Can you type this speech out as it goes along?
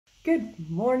Good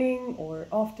morning or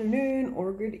afternoon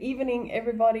or good evening,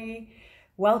 everybody.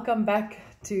 Welcome back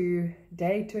to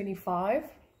day 25.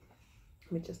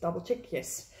 Let me just double check.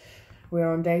 Yes,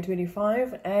 we're on day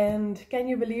 25 and can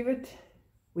you believe it?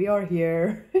 We are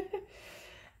here.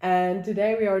 And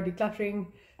today we are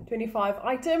decluttering 25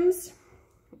 items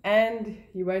and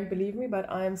you won't believe me, but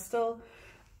I'm still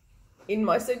in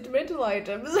my sentimental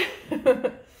items.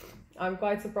 I'm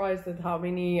quite surprised at how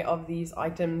many of these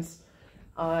items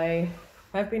I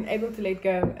have been able to let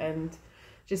go and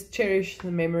just cherish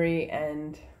the memory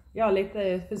and let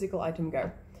the physical item go.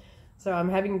 So I'm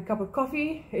having a cup of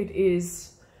coffee. It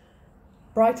is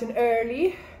bright and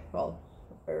early. Well,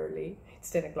 early.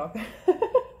 It's 10 o'clock.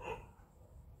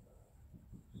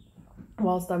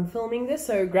 Whilst I'm filming this,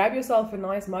 so grab yourself a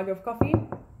nice mug of coffee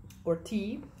or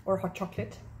tea or hot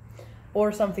chocolate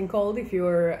or something cold if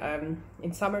you're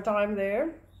in summertime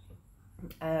there.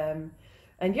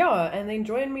 And then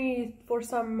join me for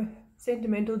some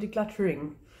sentimental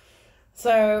decluttering.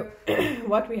 So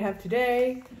what we have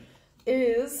today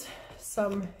is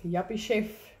some Yuppie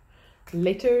Chef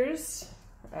letters.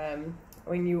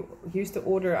 When you used to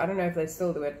order, I don't know if they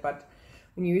still do it, but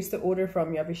when you used to order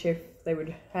from Yuppie Chef, they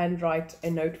would handwrite a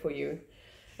note for you.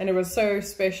 And it was so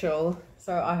special.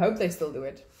 So I hope they still do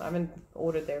it. I haven't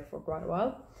ordered there for quite a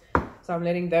while. So I'm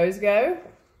letting those go.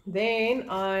 Then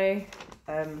I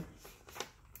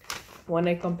won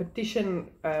a competition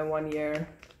one year,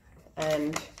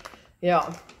 and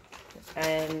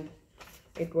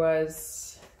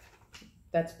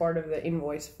that's part of the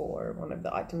invoice for one of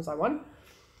the items I won.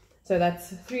 So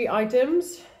that's 3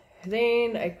 items.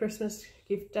 Then a Christmas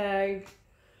gift tag,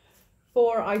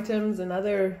 4 items,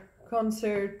 another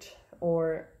concert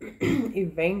or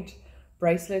event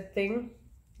bracelet thing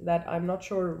that I'm not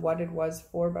sure what it was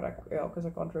for, but because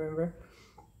I can't remember.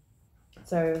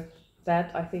 So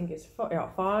that I think is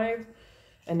 5.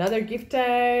 Another gift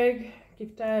tag.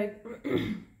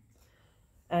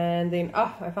 And then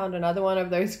I found another one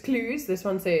of those clues. This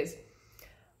one says,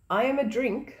 I am a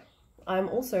drink, I'm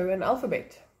also an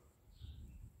alphabet.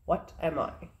 What am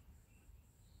I?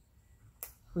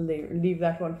 Leave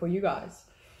that one for you guys.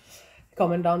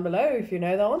 Comment down below if you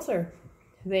know the answer.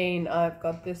 Then I've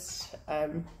got this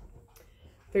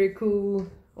very cool,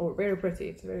 or very pretty,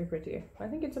 it's very pretty. I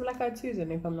think it's a Black-Eyed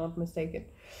Susan if I'm not mistaken.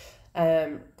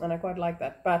 And I quite like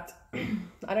that, but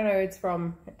I don't know who it's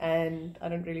from and I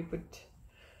don't really put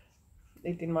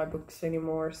it in my books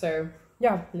anymore. So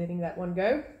yeah, letting that one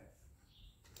go.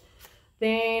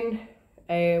 Then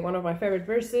one of my favorite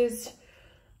verses,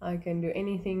 I can do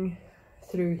anything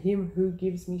through him who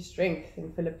gives me strength,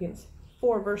 in Philippians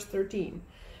 4 verse 13.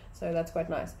 So that's quite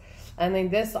nice. And then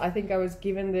this, I think I was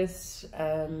given this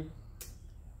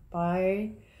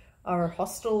by our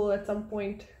hostel at some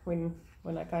point when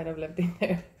I kind of lived in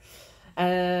there.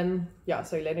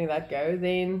 So letting that go.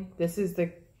 Then this is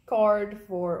the card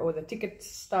for, or the ticket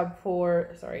stub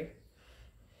for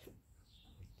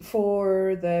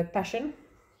the Passion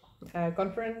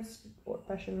conference, or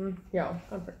Passion,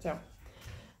 conference,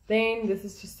 Then this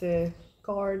is just a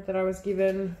card that I was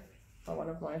given by one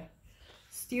of my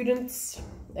students,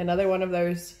 another one of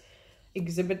those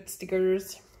exhibit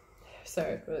stickers.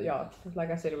 So like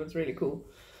I said, it was really cool.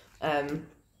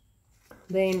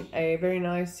 Then a very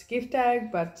nice gift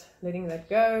tag, but letting that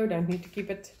go, don't need to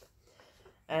keep it.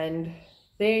 And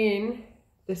then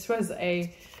this was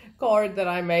a card that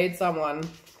I made someone,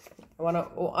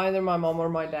 either my mom or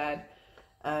my dad,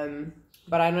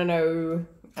 but I don't know,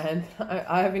 and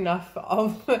I have enough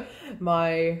of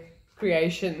my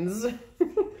creations,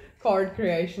 card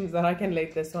creations, that I can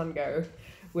let this one go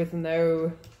with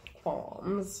no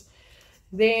qualms.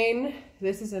 Then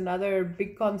this is another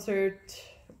big concert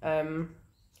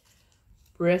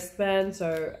wristband,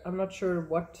 so I'm not sure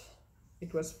what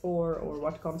it was for or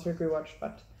what concert we watched,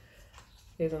 but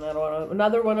there's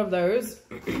another one of those.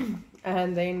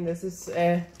 And then this is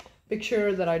a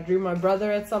picture that I drew my brother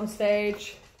at some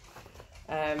stage.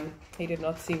 He did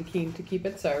not seem keen to keep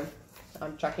it, so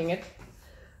I'm chucking it,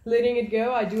 letting it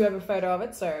go. I do have a photo of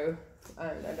it, so I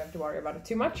don't have to worry about it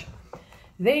too much.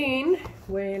 Then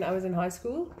when I was in high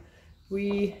school,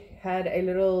 we had a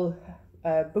little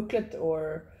booklet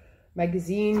or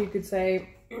magazine, you could say,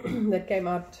 that came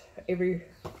out every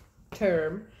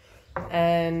term,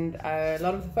 and a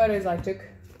lot of the photos I took,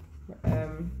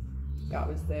 I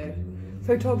was the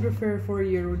photographer for a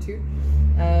year or two,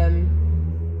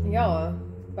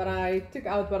 but I took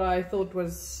out what I thought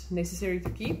was necessary to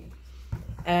keep,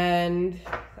 and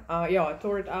I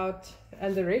tore it out,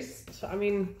 and the rest, I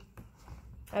mean,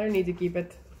 I don't need to keep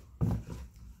it.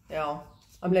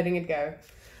 I'm letting it go.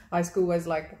 High school was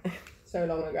like so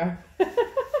long ago.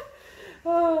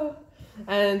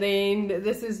 And then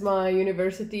this is my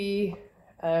university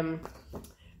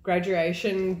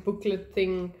graduation booklet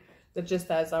thing that just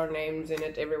has our names in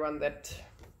it, everyone that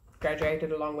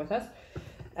graduated along with us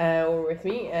or with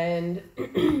me. And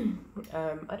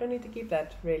I don't need to keep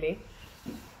that really.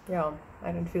 Yeah,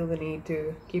 I don't feel the need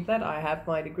to keep that. I have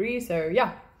my degree, so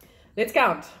yeah, let's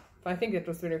count. I think it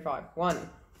was 25. 1,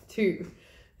 2,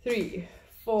 3,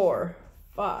 4,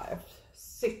 5,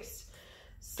 6,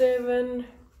 7,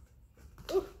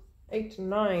 8,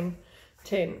 9,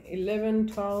 10, 11,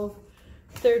 12,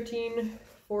 13,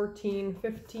 14,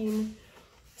 15,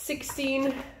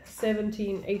 16,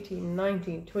 17, 18,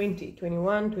 19, 20,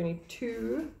 21,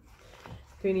 22,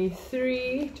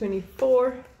 23,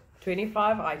 24,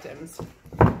 25 items.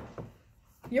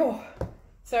 Yo.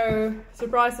 So,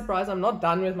 surprise, surprise, I'm not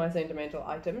done with my sentimental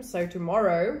items. So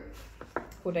tomorrow,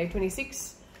 for day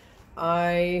 26,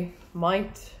 I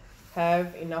might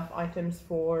have enough items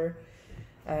for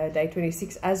day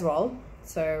 26 as well.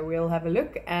 So we'll have a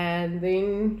look, and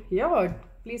then, yeah,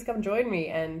 please come join me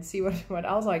and see what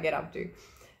else I get up to.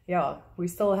 Yeah, we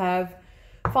still have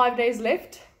 5 days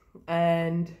left,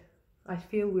 and I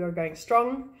feel we are going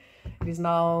strong. It is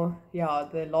now, yeah,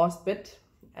 the last bit,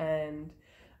 and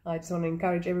I just want to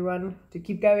encourage everyone to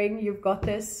keep going. You've got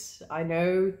this. I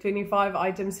know 25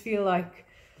 items feel like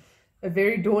a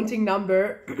very daunting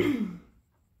number,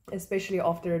 especially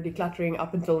after decluttering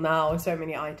up until now, so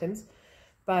many items.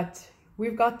 But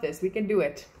we've got this. We can do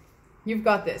it. You've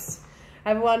got this.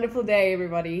 Have a wonderful day,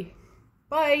 everybody.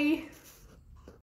 Bye.